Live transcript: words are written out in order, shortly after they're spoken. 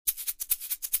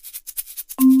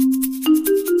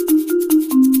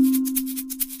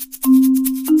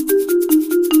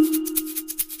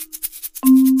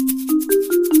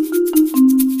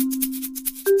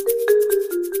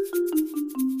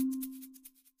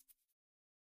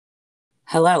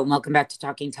Hello, and welcome back to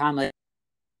Talking Talmud.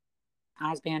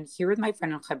 Osban here with my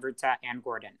friend Chavruta and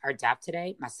Gordon. Our daf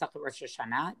today, Masachet Rosh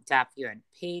Hashanah, daf Yud,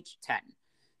 page 10.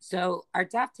 So our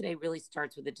daf today really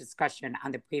starts with a discussion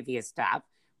on the previous daf.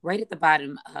 Right at the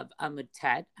bottom of Amud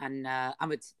Tet, on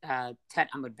Tet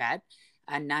Amud Bet,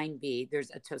 9b,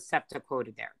 there's a Tosefta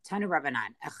quoted there. Tanu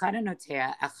Rabbanan, Echad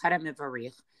Notea, Echad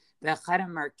Mevarich, Ve'echad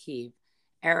Markiv,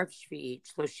 Erev Shvi'it,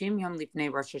 Shloshim Yom Lifnei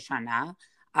Rosh Hashanah,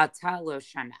 Ata Lo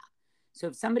Shana. So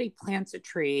if somebody plants a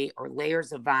tree or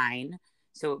layers a vine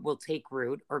so it will take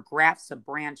root, or grafts a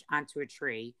branch onto a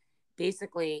tree,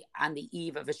 basically on the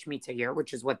eve of a Shemitah year,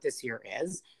 which is what this year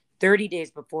is, 30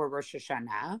 days before Rosh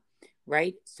Hashanah,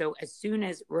 right? So as soon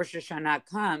as Rosh Hashanah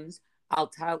comes,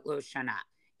 Alta Lo Shana,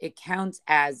 it counts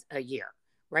as a year,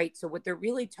 right? So what they're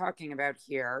really talking about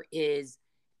here is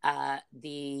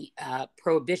the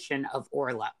prohibition of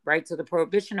Orla, right? So the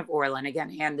prohibition of Orla, and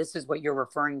again, and this is what you're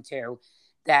referring to,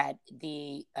 that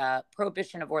the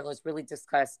prohibition of Orla is really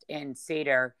discussed in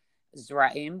Seder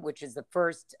Zraim, which is the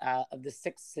first of the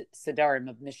six Sedarim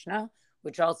of Mishnah,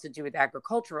 which also do with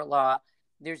agricultural law.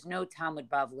 There's no Talmud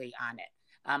Bavli on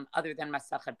it, other than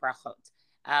Masachet Brachot.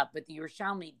 But the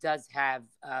Yerushalmi does have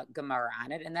Gemara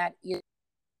on it, and that is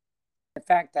the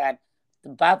fact that the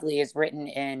Bavli is written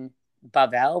in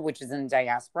Bavel, which is in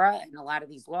diaspora, and a lot of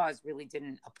these laws really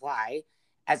didn't apply,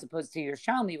 as opposed to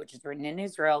Yerushalmi, which is written in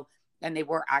Israel, and they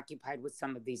were occupied with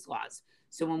some of these laws.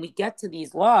 So when we get to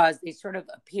these laws, they sort of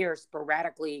appear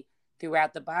sporadically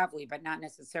throughout the Bavli, but not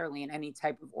necessarily in any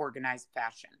type of organized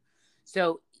fashion.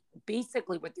 So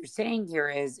basically what they're saying here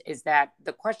is that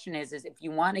the question is if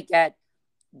you want to get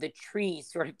the tree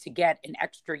sort of to get an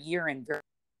extra year in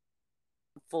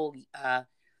full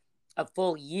a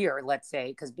full year, let's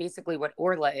say, because basically what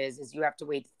Orla is you have to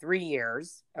wait 3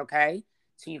 years, okay?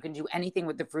 So you can do anything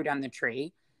with the fruit on the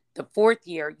tree. The 4th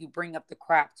year, you bring up the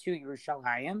crop to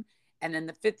Yerushalayim. And then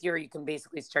the 5th year, you can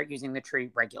basically start using the tree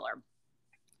regular.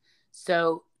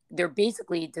 So they're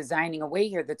basically designing a way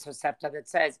here, the Tosefta, that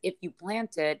says if you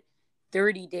planted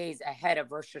 30 days ahead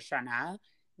of Rosh Hashanah,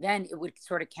 then it would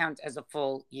sort of count as a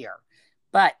full year.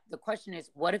 But the question is,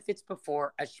 what if it's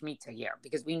before a Shemitah year?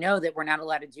 Because we know that we're not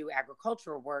allowed to do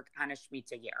agricultural work on a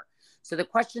Shemitah year. So the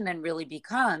question then really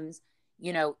becomes,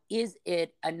 is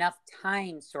it enough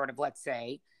time, sort of, let's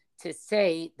say, to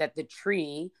say that the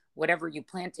tree, whatever you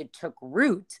planted, took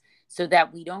root, so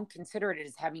that we don't consider it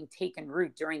as having taken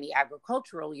root during the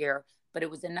agricultural year, but it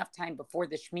was enough time before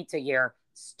the Shemitah year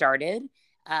started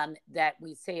that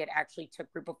we say it actually took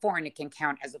root before, and it can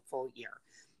count as a full year.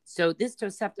 So this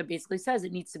Tosefta basically says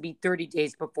it needs to be 30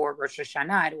 days before Rosh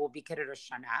Hashanah. It will be Kiddush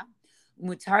Hashanah.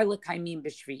 Mutar l'kaimim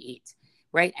b'shvi'it,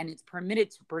 right? And it's permitted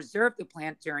to preserve the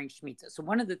plant during Shemitah. So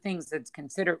one of the things that's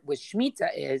considered with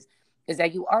Shemitah is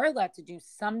that you are allowed to do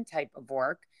some type of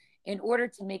work in order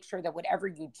to make sure that whatever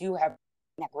you do have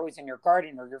that grows in your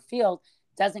garden or your field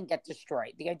doesn't get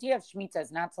destroyed. The idea of Shemitah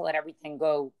is not to let everything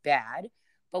go bad,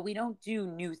 but we don't do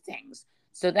new things.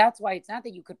 So that's why it's not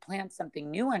that you could plant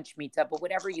something new on Shemitah, but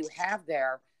whatever you have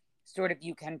there, sort of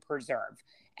you can preserve.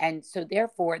 And so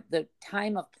therefore, the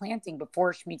time of planting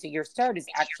before Shemitah year start is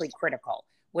actually critical.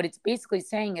 What it's basically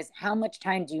saying is how much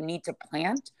time do you need to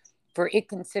plant for it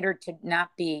considered to not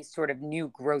be sort of new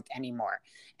growth anymore.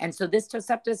 And so this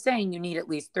Tosefta is saying you need at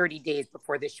least 30 days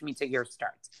before the Shemitah year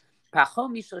starts.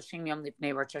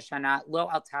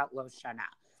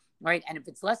 Right? And if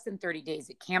it's less than 30 days,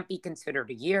 it can't be considered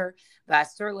a year.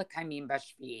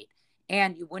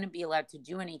 And you wouldn't be allowed to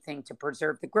do anything to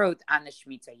preserve the growth on the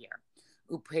Shemitah year.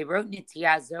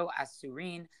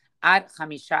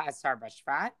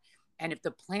 And if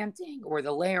the planting or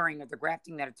the layering or the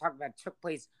grafting that I talked about took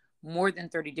place more than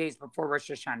 30 days before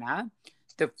Rosh Hashanah,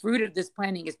 the fruit of this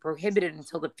planting is prohibited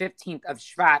until the 15th of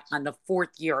Shvat on the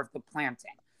 4th year of the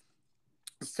planting.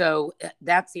 So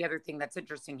that's the other thing that's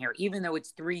interesting here. Even though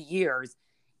it's 3 years,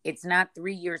 it's not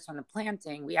 3 years from the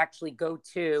planting. We actually go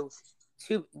through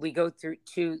to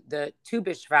the Tu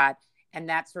B'Shvat, and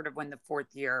that's sort of when the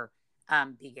 4th year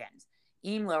begins.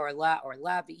 Imla or la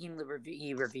v'imla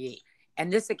revi'i.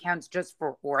 And this accounts just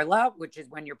for Orla, which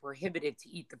is when you're prohibited to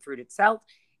eat the fruit itself,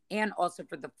 and also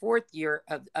for the 4th year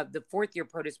of the 4th year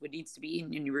produce, which needs to be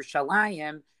eaten in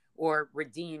Yerushalayim or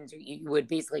redeemed. You would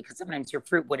basically, because sometimes your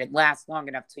fruit wouldn't last long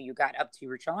enough till you got up to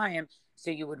Yerushalayim, so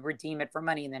you would redeem it for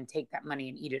money and then take that money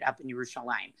and eat it up in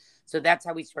Yerushalayim. So that's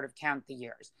how we sort of count the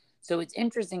years. So it's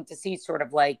interesting to see sort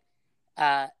of like,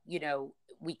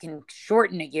 we can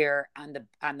shorten a year on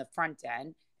the front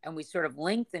end, and we sort of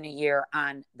lengthen a year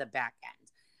on the back end.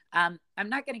 I'm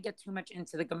not going to get too much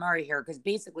into the Gemara here, because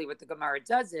basically what the Gemara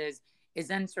does is is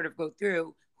then sort of go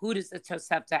through, who does the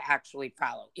Tosefta actually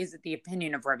follow? Is it the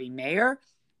opinion of Rabbi Meir,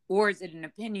 or is it an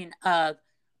opinion of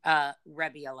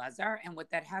Rabbi Elazar? And what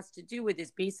that has to do with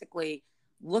is basically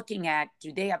looking at,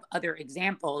 do they have other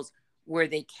examples where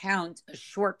they count a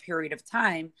short period of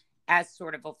time as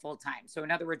sort of a full time? So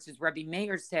in other words, does Rabbi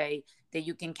Meir say that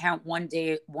you can count one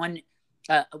day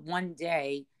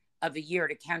of a year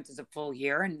to count as a full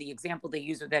year? And the example they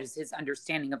use of that is his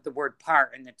understanding of the word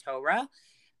par in the Torah.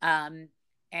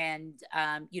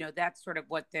 That's sort of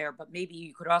what they're, but maybe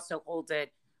you could also hold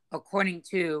it according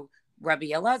to Rabbi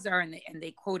Elazar, and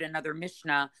they quote another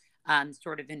Mishnah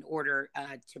sort of in order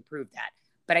to prove that.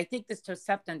 But I think this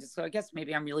Tosefta, so I guess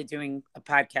maybe I'm really doing a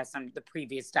podcast on the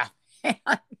previous stuff.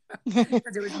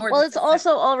 Well, it's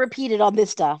also all repeated on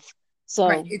this stuff. So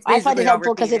right. I find it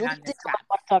helpful because it leads into what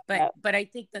I'm talking about. But I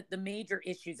think that the major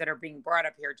issues that are being brought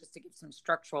up here, just to give some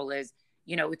structural, is,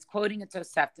 it's quoting a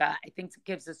Tosefta. I think it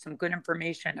gives us some good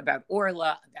information about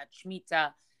Orla, about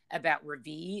Shemitah, about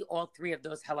Revi, all three of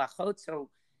those halachot. So,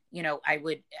 I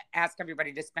would ask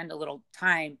everybody to spend a little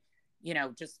time,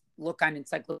 just look on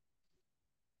encyclopedia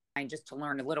just to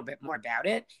learn a little bit more about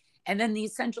it. And then the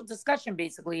essential discussion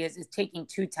basically is taking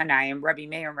two Tanaim, Rabbi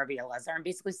Meir and Rabbi Elazar, and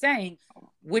basically saying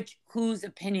whose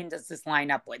opinion does this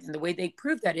line up with? And the way they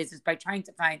prove that is by trying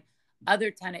to find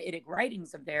other Tanaitic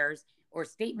writings of theirs or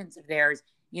statements of theirs.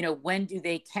 When do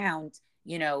they count,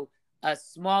 a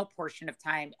small portion of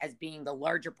time as being the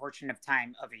larger portion of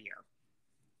time of a year?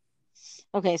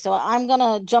 Okay, so I'm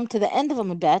gonna jump to the end of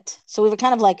them a bit. So we were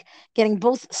kind of like getting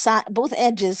both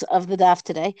edges of the daf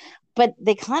today, but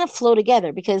they kind of flow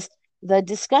together because the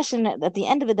discussion at the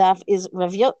end of the daf is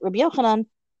Rabbi Yochanan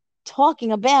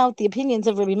talking about the opinions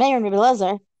of Rabbi Meir and Rabbi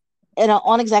Elazar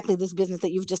on exactly this business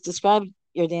that you've just described,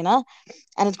 Yardena,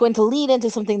 and it's going to lead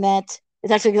into something that is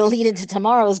actually going to lead into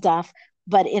tomorrow's daf,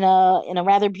 but in a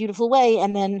rather beautiful way,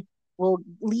 and then we'll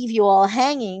leave you all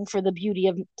hanging for the beauty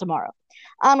of tomorrow.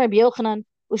 Rabbi Yochanan,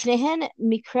 Ushnehen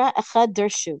Mikra Echad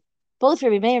Dershu. Both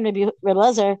Rabbi Meir and Rabbi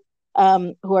Elazar,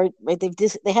 who are right,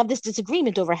 they have this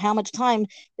disagreement over how much time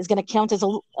is going to count as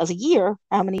a year,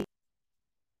 how many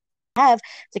have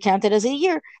to count it as a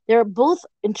year. They're both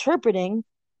interpreting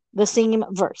the same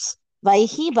verse. The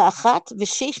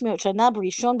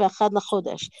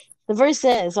verse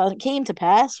says, "It came to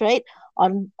pass, right,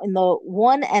 in the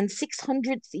 1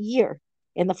 600th year,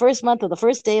 in the first month of the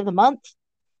first day of the month."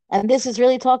 And this is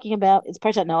really talking about, it's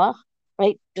Parshat Noach,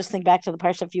 right? Just think back to the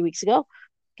Parsha a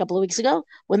couple of weeks ago,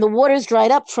 when the waters dried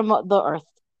up from the earth,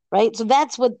 right? So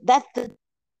that's what they're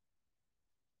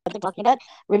talking about.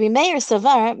 Rabbi Meir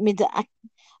Savar,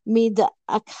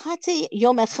 mid'akati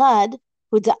yom echad,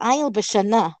 hu da'ayil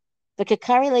b'shana,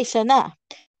 v'kakari le'shana.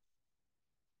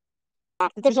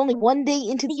 There's only one day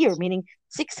into the year, meaning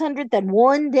 600th and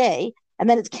one day, and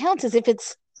then it counts as if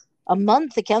it's a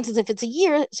month, it counts as if it's a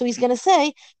year. So he's going to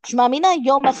say, Shema mina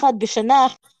yom echad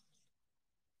b'shana.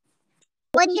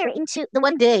 1 year into the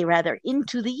 1 day, rather,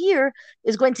 into the year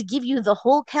is going to give you the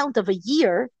whole count of a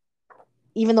year,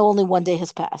 even though only 1 day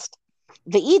has passed.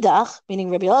 Ve'idach,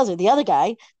 meaning Rabbi Elazar, the other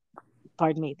guy,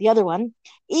 the other one,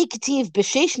 iktiv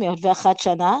b'sheish me'ot ve'achat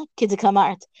shana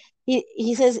k'dekamart.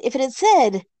 He says, if it had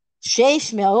said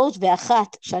sheish me'ot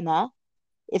ve'achat shana,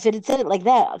 if it had said it like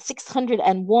that,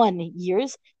 601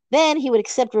 years, then he would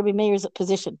accept Rabbi Meir's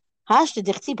position.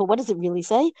 But what does it really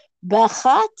say?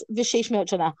 B'achat v'sheish me'ot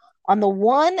shana. On the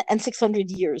 1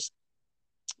 600 years.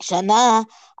 Shana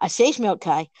asheish me'ot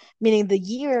kai, meaning the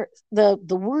year, the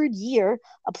word year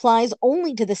applies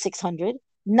only to the 600,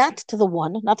 not to the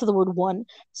word one.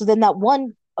 So then that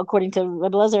one, according to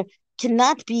Rabbi Elazar,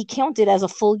 cannot be counted as a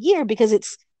full year because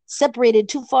it's separated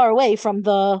too far away from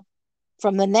the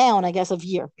noun, I guess, of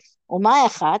year.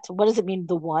 Umayachat, what does it mean,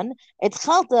 the one?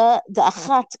 Etchalta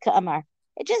da'achat ka'amar.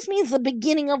 It just means the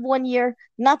beginning of 1 year,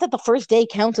 not that the first day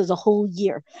counts as a whole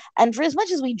year. And for as much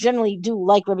as we generally do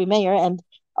like Rabbi Meir, and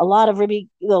a lot of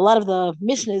the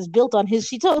Mishnah is built on his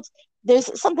shitot, there's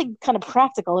something kind of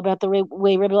practical about the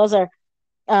way Rabbi Elazar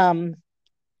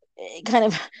kind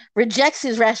of rejects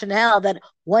his rationale that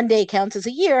 1 day counts as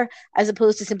a year, as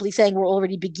opposed to simply saying we're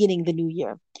already beginning the new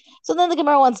year. So then the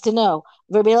Gemara wants to know,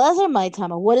 Rabbi Elazar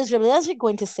Maitama, what is Rabbi Elazar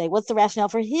going to say? What's the rationale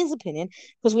for his opinion?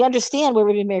 Because we understand where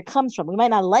Rabbi Meir comes from. We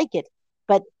might not like it,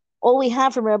 but all we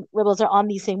have from Rabbi Elazar on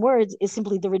these same words is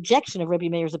simply the rejection of Rabbi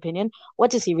Meir's opinion.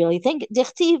 What does he really think?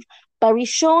 Dichtiv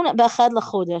barishon b'achad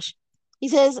lachodesh. He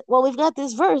says, well, we've got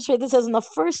this verse, right? That says in the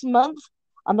first month,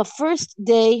 on the first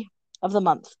day of the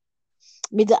month.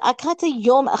 Mid'akata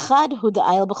yom achad hu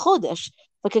da'ayil b'chodesh,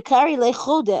 v'kakari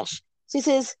lechodesh. So he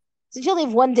says, since you only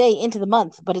have 1 day into the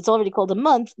month, but it's already called a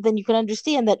month, then you can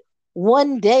understand that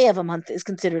one day of a month is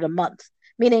considered a month.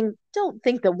 Meaning, don't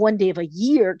think that one day of a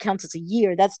year counts as a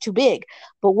year. That's too big.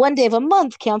 But one day of a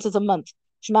month counts as a month.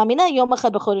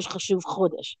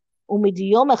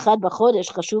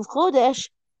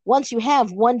 Once you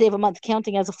have one day of a month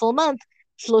counting as a full month,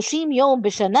 30 yom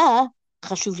b'shana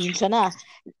chashuvin shana.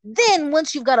 Then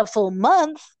once you've got a full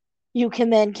month, you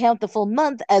can then count the full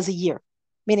month as a year.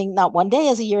 Meaning not one day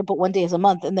as a year, but one day as a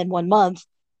month, and then 1 month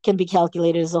can be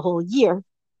calculated as a whole year.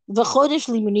 V'chodesh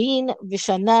limunin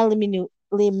v'shana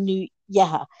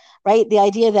limnuyaha. Right? The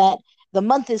idea that the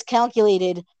month is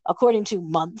calculated according to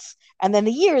months, and then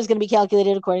the year is going to be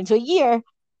calculated according to a year,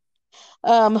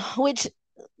 which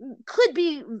could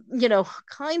be,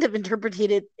 kind of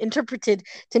interpreted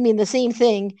to mean the same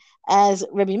thing as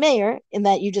Rabbi Meir, in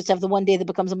that you just have the one day that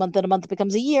becomes a month and a month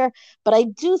becomes a year. But I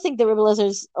do think that Rabbi Elazar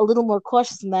is a little more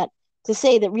cautious than that, to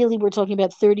say that really we're talking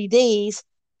about 30 days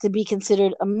to be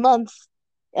considered a month.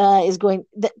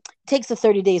 That takes the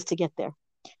 30 days to get there.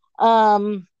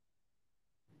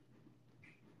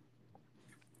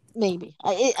 Maybe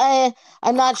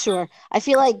I'm not sure. I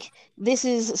feel like this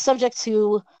is subject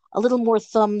to a little more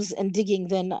thumbs and digging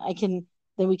than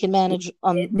we can manage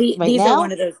right these now. Are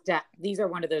one of those these are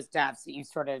one of those devs that you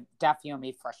sort of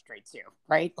Yomi frustrates you,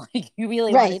 right? Like you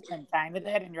really want to spend time with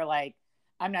it, and you're like,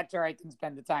 I'm not sure I can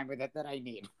spend the time with it that I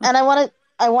need. And I want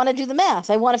to do the math.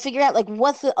 I want to figure out, like,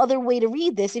 what's the other way to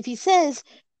read this. If he says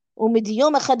one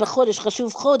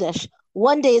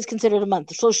day is considered a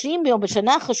month, and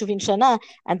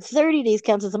 30 days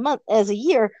counts as a month, as a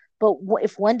year. But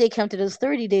if one day counted as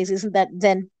 30 days, isn't that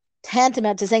then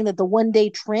tantamount to saying that the one day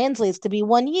translates to be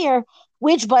 1 year?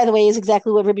 Which, by the way, is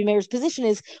exactly what Rabbi Meir's position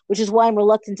is, which is why I'm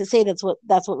reluctant to say that's what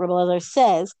Rabbi Elazar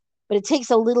says. But it takes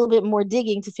a little bit more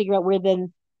digging to figure out where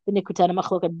then the Nikutana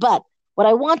Machloket. But what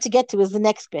I want to get to is the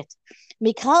next bit.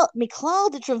 Miklal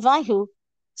de Travaihu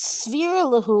Svira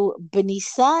lahu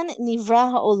benisan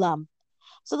nivra ha'olam.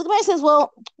 So the Gemara says,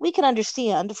 well, we can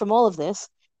understand from all of this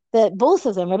that both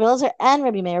of them, Rabbi Elazar and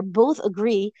Rabbi Meir, both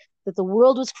agree that the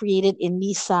world was created in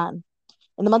Nisan,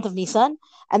 in the month of Nisan,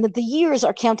 and that the years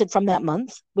are counted from that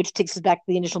month, which takes us back to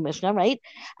the initial Mishnah, right?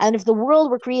 And if the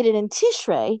world were created in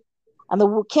Tishrei, and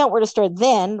the count were to start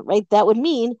then, right, that would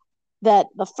mean that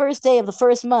the first day of the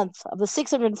first month of the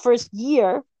 601st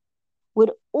year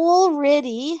would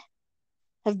already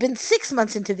have been 6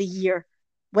 months into the year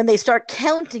when they start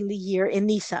counting the year in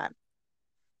Nisan.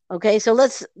 Okay, so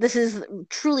this is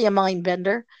truly a mind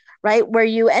bender, right? Where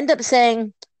you end up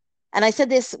saying, and I said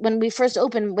this when we first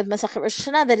opened with Masachet Rosh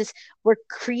Hashanah, that we're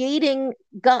creating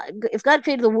God. If God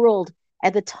created the world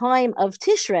at the time of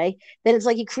Tishrei, then it's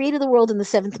like he created the world in the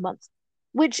 7th month,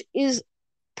 which is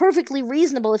perfectly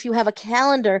reasonable if you have a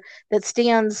calendar that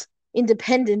stands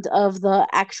independent of the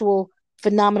actual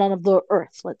phenomenon of the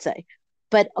earth, let's say.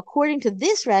 But according to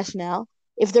this rationale,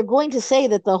 if they're going to say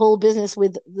that the whole business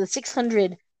with the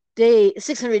 600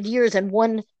 years and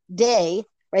 1 day,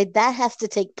 right, that has to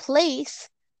take place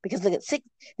because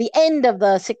the end of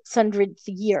the 600th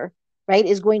year, right,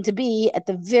 is going to be at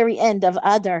the very end of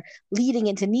Adar, leading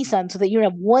into Nisan, so that you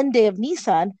have 1 day of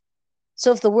Nisan.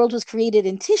 So if the world was created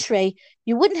in Tishrei,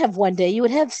 you wouldn't have 1 day. You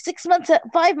would have 6 months,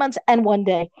 5 months, and 1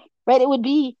 day, right? It would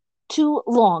be too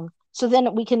long. So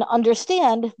then we can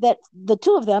understand that the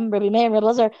two of them, Rabbi Meir and Rabbi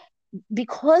Elazar,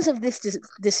 because of this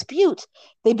dispute,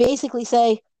 they basically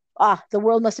say, the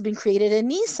world must have been created in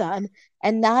Nisan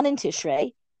and not in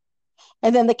Tishrei.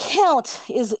 And then the count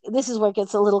this is where it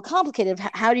gets a little complicated.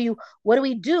 What do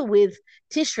we do with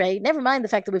Tishrei? Never mind the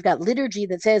fact that we've got liturgy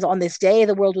that says on this day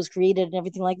the world was created and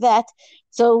everything like that.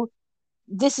 So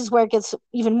this is where it gets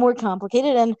even more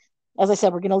complicated. And as I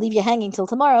said, we're going to leave you hanging till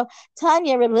tomorrow.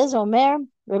 Tanya Rabbi Elazar Omer,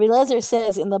 Rabbi Elazar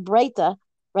says in the Breita,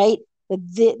 right, that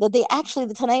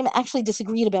the Tanaim actually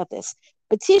disagreed about this.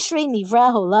 But Tishrei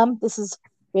nivra holam, this is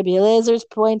Rabbi Elazar's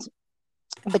point.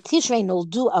 But Tishrei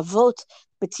noldu avot,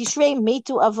 B'Tishrei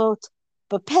metu avot,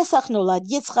 b'Pesach nolad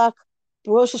Yitzchak,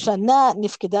 b'Rosh Hashanah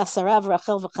nifkeda Sarah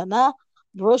v'Rachel v'Chana,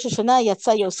 b'Rosh Hashanah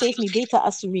yatsa Yosef mibeta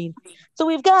Asurin. So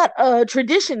we've got a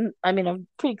tradition, a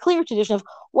pretty clear tradition of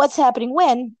what's happening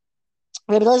when.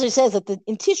 Rabbi Elazar says that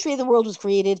in Tishrei the world was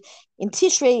created, in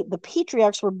Tishrei the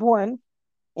patriarchs were born,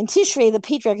 in Tishrei the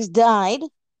patriarchs died.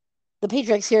 The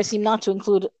patriarchs here seem not to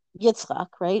include Yitzchak,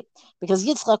 right? Because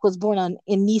Yitzchak was born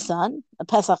in Nisan, a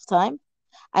Pesach time.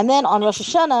 And then on Rosh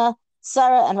Hashanah,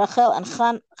 Sarah and Rachel and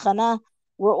Chana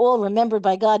were all remembered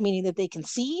by God, meaning that they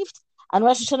conceived. And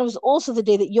Rosh Hashanah was also the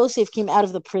day that Yosef came out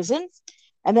of the prison.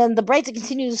 And then the Breita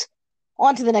continues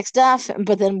on to the next daf,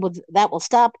 but then that will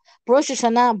stop. Rosh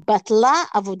Hashanah, Batla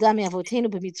Avodah Me'avotenu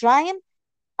B'Mitzrayim.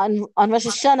 On Rosh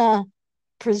Hashanah,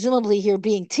 presumably here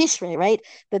being Tishrei, right?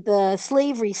 That the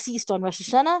slavery ceased on Rosh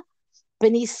Hashanah.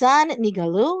 Benisan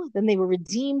Nigalu, then they were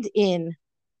redeemed in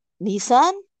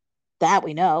Nisan, that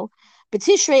we know. But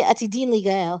Tishrei Atidin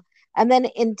Ligael, and then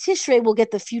in Tishrei we'll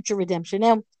get the future redemption.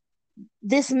 Now,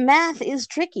 this math is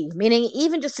tricky, meaning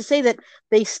even just to say that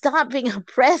they stopped being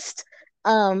oppressed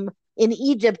in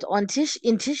Egypt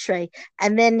in Tishrei,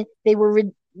 and then they were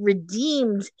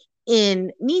redeemed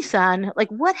in Nisan. Like,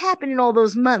 what happened in all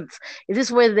those months? Is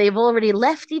this where they've already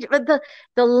left Egypt? But the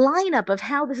lineup of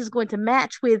how this is going to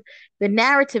match with the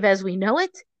narrative as we know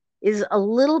it is a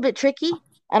little bit tricky,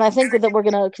 and I think that we're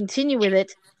going to continue with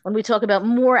it when we talk about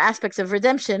more aspects of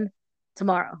redemption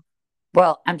tomorrow.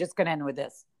 Well, I'm just going to end with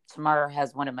this. Tamar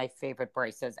has one of my favorite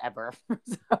braces ever.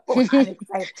 So I'm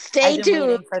excited. Stay tuned.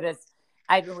 Waiting for this.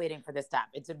 I've been waiting for this time.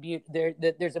 It's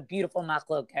there's a beautiful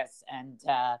machlokas, and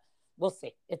we'll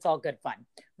see. It's all good fun.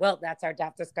 Well, that's our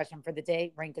DAF discussion for the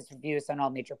day. Rank us, review us on all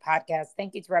major podcasts.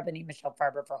 Thank you to Rabbanit Michelle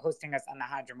Farber for hosting us on the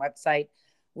Hadran website.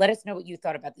 Let us know what you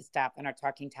thought about this DAF on our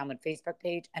Talking Talmud Facebook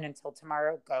page. And until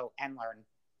tomorrow, go and learn.